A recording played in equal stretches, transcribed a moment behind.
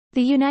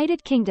The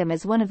United Kingdom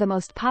is one of the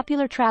most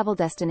popular travel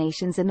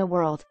destinations in the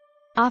world,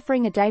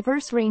 offering a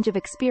diverse range of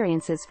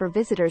experiences for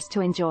visitors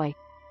to enjoy.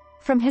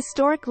 From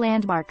historic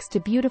landmarks to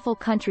beautiful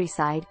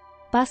countryside,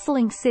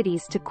 bustling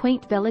cities to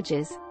quaint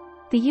villages,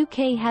 the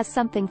UK has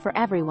something for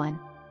everyone.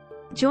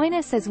 Join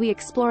us as we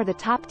explore the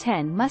top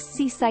 10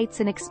 must-see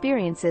sights and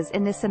experiences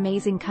in this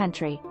amazing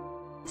country.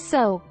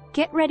 So,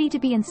 get ready to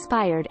be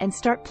inspired and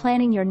start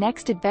planning your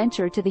next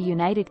adventure to the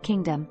United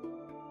Kingdom.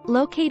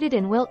 Located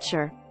in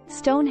Wiltshire,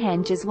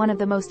 Stonehenge is one of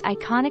the most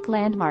iconic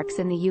landmarks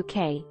in the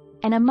UK,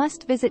 and a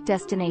must-visit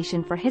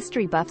destination for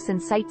history buffs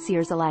and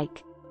sightseers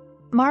alike.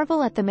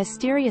 Marvel at the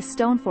mysterious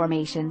stone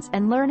formations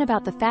and learn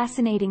about the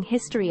fascinating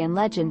history and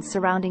legends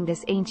surrounding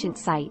this ancient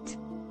site.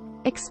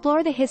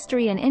 Explore the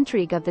history and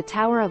intrigue of the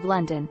Tower of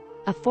London,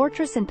 a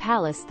fortress and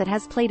palace that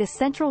has played a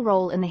central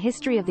role in the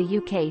history of the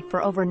UK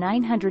for over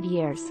 900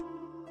 years.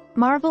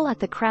 Marvel at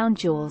the Crown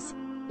Jewels,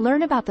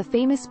 learn about the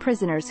famous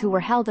prisoners who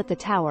were held at the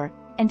tower,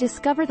 and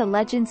discover the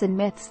legends and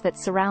myths that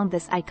surround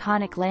this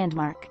iconic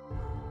landmark.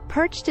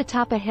 Perched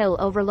atop a hill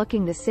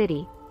overlooking the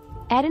city,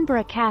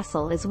 Edinburgh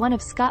Castle is one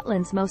of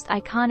Scotland's most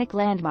iconic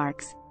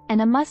landmarks,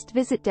 and a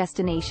must-visit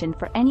destination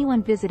for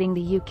anyone visiting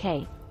the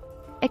UK.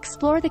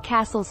 Explore the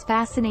castle's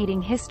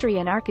fascinating history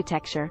and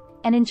architecture,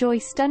 and enjoy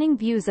stunning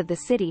views of the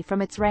city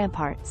from its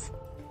ramparts.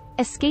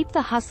 Escape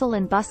the hustle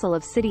and bustle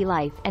of city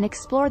life and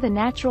explore the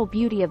natural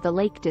beauty of the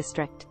Lake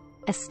District,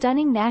 a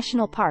stunning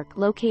national park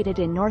located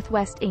in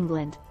northwest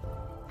England.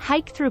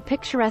 Hike through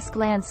picturesque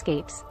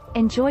landscapes,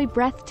 enjoy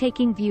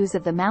breathtaking views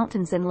of the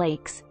mountains and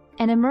lakes,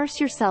 and immerse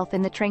yourself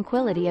in the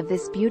tranquility of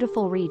this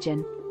beautiful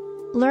region.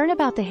 Learn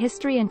about the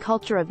history and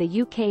culture of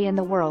the UK and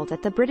the world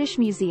at the British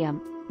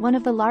Museum, one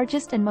of the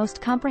largest and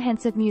most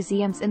comprehensive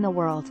museums in the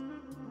world.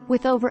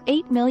 With over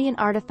 8 million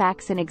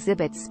artifacts and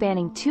exhibits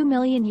spanning 2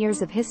 million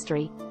years of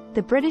history,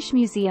 the British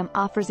Museum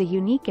offers a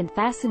unique and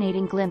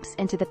fascinating glimpse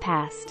into the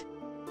past.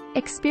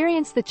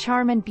 Experience the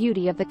charm and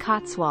beauty of the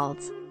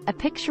Cotswolds, a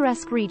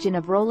picturesque region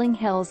of rolling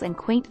hills and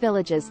quaint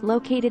villages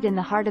located in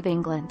the heart of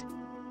England.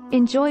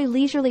 Enjoy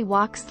leisurely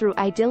walks through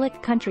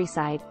idyllic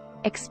countryside,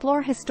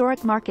 explore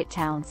historic market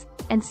towns,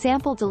 and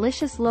sample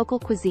delicious local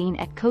cuisine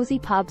at cozy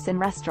pubs and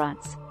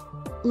restaurants.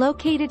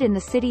 Located in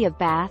the city of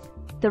Bath,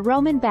 the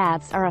Roman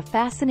Baths are a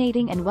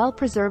fascinating and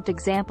well-preserved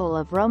example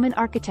of Roman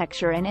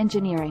architecture and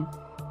engineering.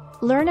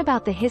 Learn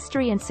about the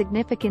history and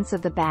significance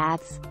of the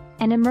baths,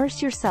 and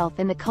immerse yourself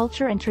in the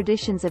culture and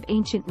traditions of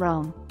ancient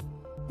Rome.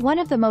 One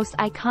of the most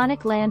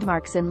iconic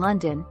landmarks in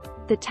London,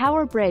 the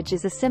Tower Bridge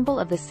is a symbol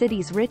of the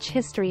city's rich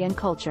history and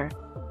culture.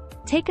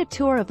 Take a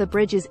tour of the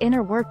bridge's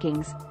inner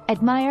workings,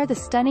 admire the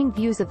stunning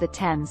views of the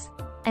Thames,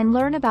 and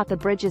learn about the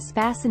bridge's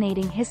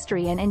fascinating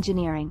history and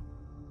engineering.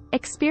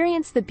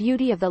 Experience the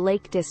beauty of the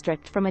Lake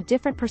District from a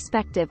different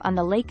perspective on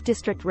the Lake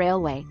District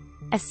Railway,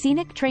 a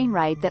scenic train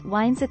ride that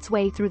winds its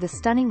way through the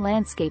stunning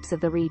landscapes of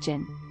the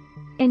region.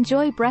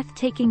 Enjoy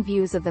breathtaking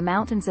views of the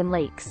mountains and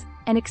lakes,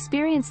 and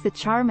experience the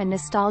charm and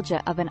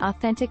nostalgia of an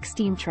authentic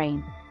steam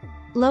train.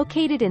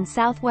 Located in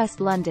southwest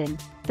London,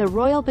 the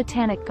Royal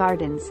Botanic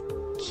Gardens,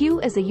 Kew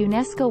is a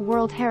UNESCO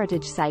World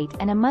Heritage Site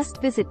and a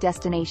must-visit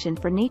destination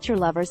for nature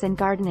lovers and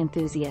garden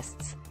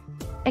enthusiasts.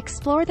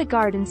 Explore the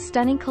garden's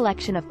stunning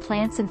collection of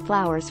plants and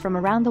flowers from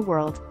around the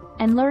world,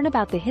 and learn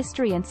about the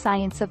history and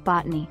science of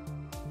botany.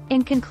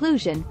 In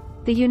conclusion,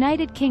 the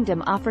United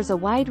Kingdom offers a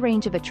wide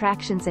range of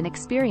attractions and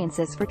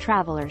experiences for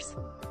travelers.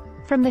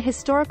 From the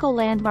historical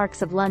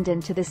landmarks of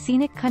London to the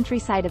scenic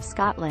countryside of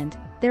Scotland,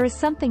 there is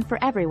something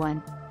for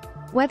everyone.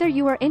 Whether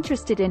you are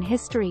interested in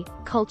history,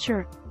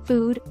 culture,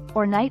 food,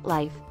 or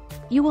nightlife,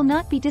 you will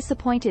not be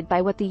disappointed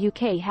by what the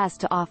UK has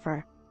to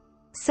offer.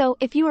 So,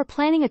 if you are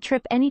planning a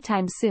trip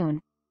anytime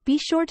soon, be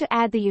sure to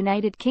add the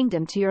United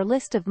Kingdom to your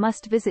list of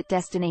must-visit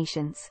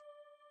destinations.